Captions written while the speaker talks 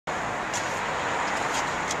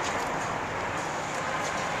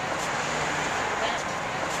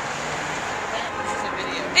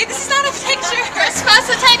picture. We're supposed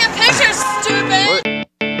to take a picture, stupid.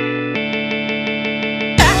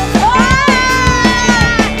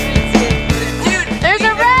 Dude, there's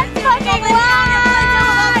a red fucking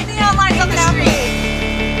light. Neon lights on the street.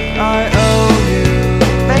 I owe you.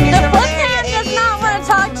 The footman does not want to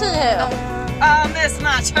talk to you. Miss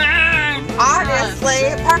my turn. Honestly,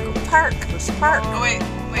 park. Oh wait,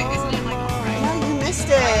 isn't it like on right? No, you missed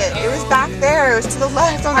it. It was back there. It was to the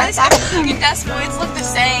left on that side. Fucking decimoids look the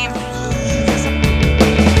same.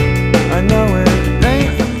 I know it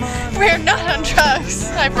ain't We're not on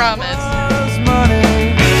drugs, I promise.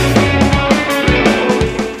 money.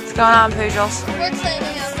 What's going on, Poojles? We're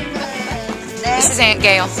cleaning up the bed. This is Aunt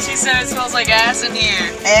Gail. She said it smells like ass in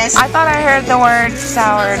here. Ass. I thought I heard the word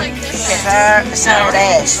soured. Like this. Soured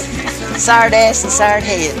ass. Soured ass and soured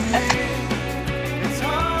head.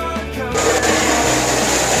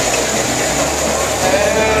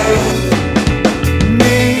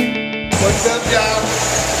 What's up, y'all?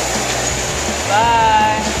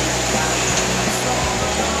 Bye.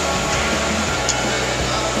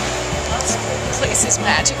 This place is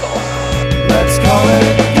magical. Let's call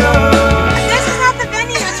it good. This is not the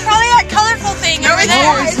venue. It's probably that colorful thing over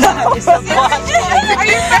there. Are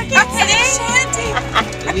you fucking kidding?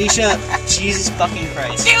 Alicia, Jesus fucking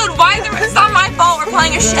Christ. Dude, why is it's not my fault we're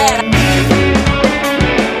playing a shed.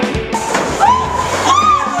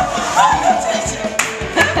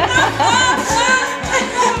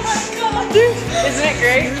 Isn't it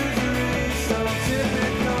great?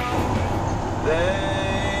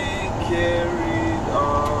 They carried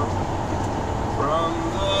on from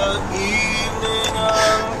the evening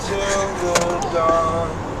until the dawn.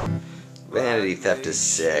 Vanity Theft is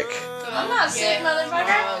sick. I'm not sick,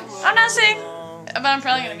 motherfucker. I'm not sick. But I'm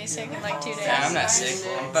probably gonna be sick in like 2 days. Yeah, I'm not sick.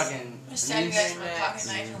 I'm fucking. Just stab you guys with my pocket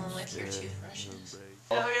knife and then lick your toothbrushes.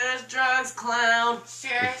 Look at this drugs clown.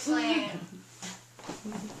 Seriously.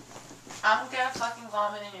 I'm gonna fucking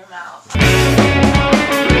vomit in your mouth.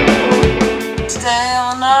 Stay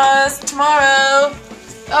on us tomorrow.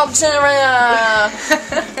 Algeria.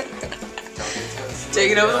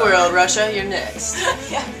 Taking over the world. Russia, you're next.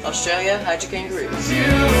 Australia, hide your kangaroos. You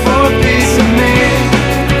for